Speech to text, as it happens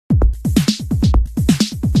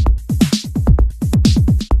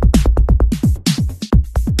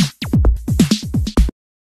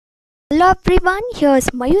Hello everyone,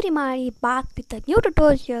 here's Mayuri Mali back with a new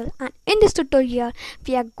tutorial, and in this tutorial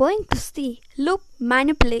we are going to see loop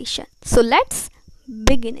manipulation. So let's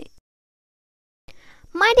begin it.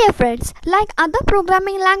 My dear friends, like other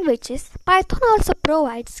programming languages, Python also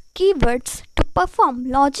provides keywords to perform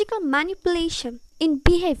logical manipulation in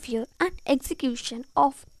behavior and execution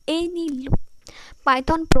of any loop.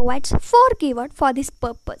 Python provides 4 keywords for this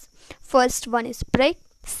purpose. First one is break,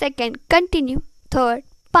 second continue, third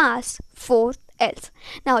pass, fourth else.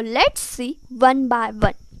 Now let's see one by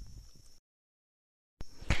one.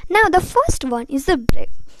 Now the first one is the break.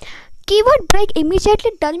 Keyword break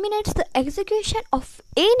immediately terminates the execution of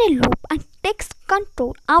any loop and takes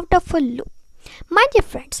control out of a loop. My dear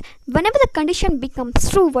friends, whenever the condition becomes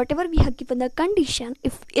true, whatever we have given the condition,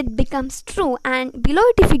 if it becomes true and below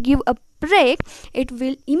it if we give a break, it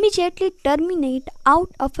will immediately terminate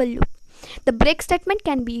out of a loop. The break statement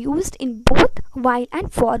can be used in both while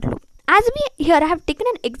and for loop. As we here have taken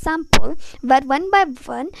an example where one by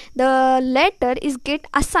one the letter is get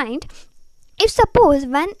assigned. If suppose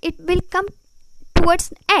when it will come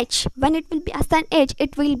towards h, when it will be assigned h,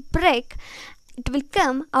 it will break, it will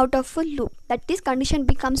come out of a loop. That is, condition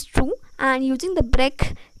becomes true, and using the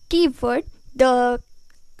break keyword, the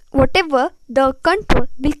whatever the control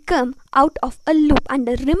will come out of a loop and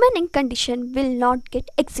the remaining condition will not get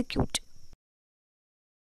executed.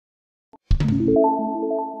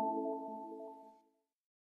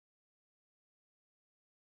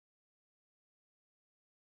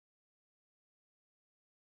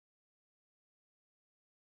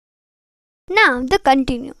 Now the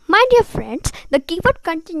continue. My dear friends, the keyword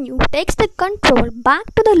continue takes the control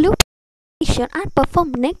back to the loop and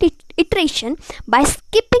perform next iteration by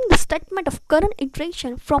skipping the statement of current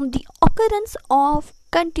iteration from the occurrence of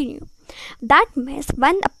continue. That means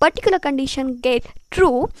when a particular condition gets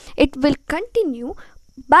true, it will continue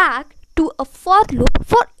back to a for loop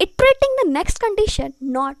for iterating the next condition,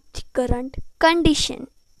 not the current condition.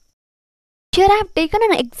 Here I have taken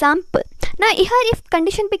an example. Now here if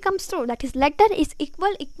condition becomes true, that is letter is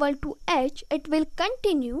equal to h, it will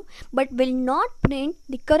continue but will not print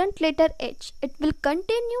the current letter h. It will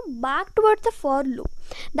continue back towards the for loop.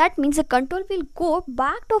 That means the control will go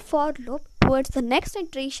back to for loop towards the next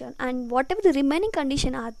iteration, and whatever the remaining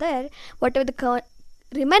condition are there, whatever the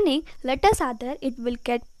remaining letters are there, it will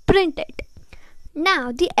get printed.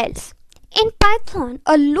 Now the else. In Python,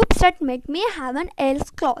 a loop statement may have an else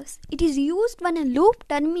clause. It is used when a loop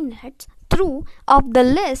terminates through of the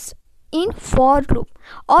list in for loop,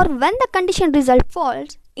 or when the condition result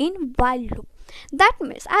false in while loop. That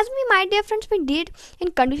means, as my dear friends, we did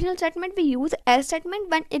in conditional statement, we use else statement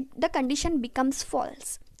when the condition becomes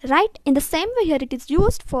false. Right? In the same way here it is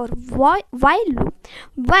used for while loop.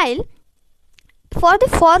 While for the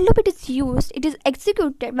for loop it is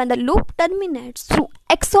executed when the loop terminates through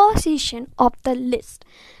exhaustion of the list.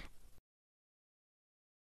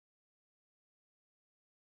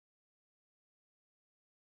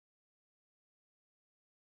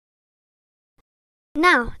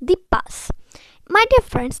 Now the pass. My dear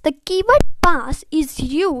friends, the keyword pass is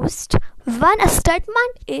used when a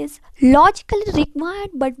statement is logically required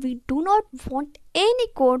but we do not want any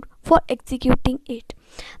code for executing it.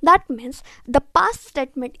 That means the pass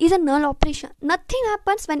statement is a null operation. Nothing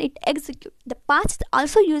happens when it executes. The pass is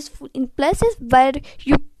also useful in places where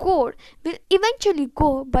your code will eventually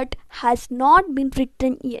go but has not been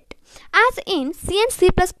written yet. As in C and C++,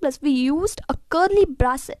 we used a curly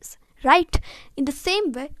braces. Right? In the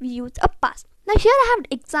same way, we use a pass. Now here I have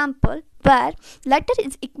an example where letter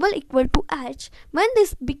is equal to h. When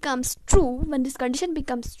this becomes true, when this condition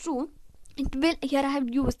becomes true, it will, here I have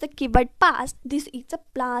used the keyword pass. This is a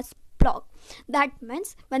pass block. That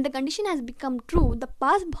means when the condition has become true, the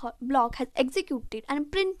pass block has executed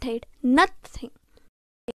and printed nothing.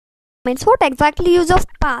 Means what exactly use of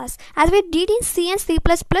pass? As we did in C and C++,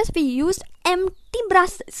 we used empty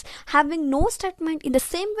braces having no statement. In the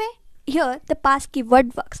same way, here the pass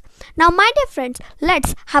keyword works. Now my dear friends,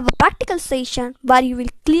 let's have a practical session where you will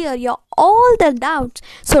clear your all the doubts.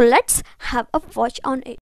 So let's have a watch on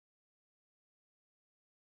it.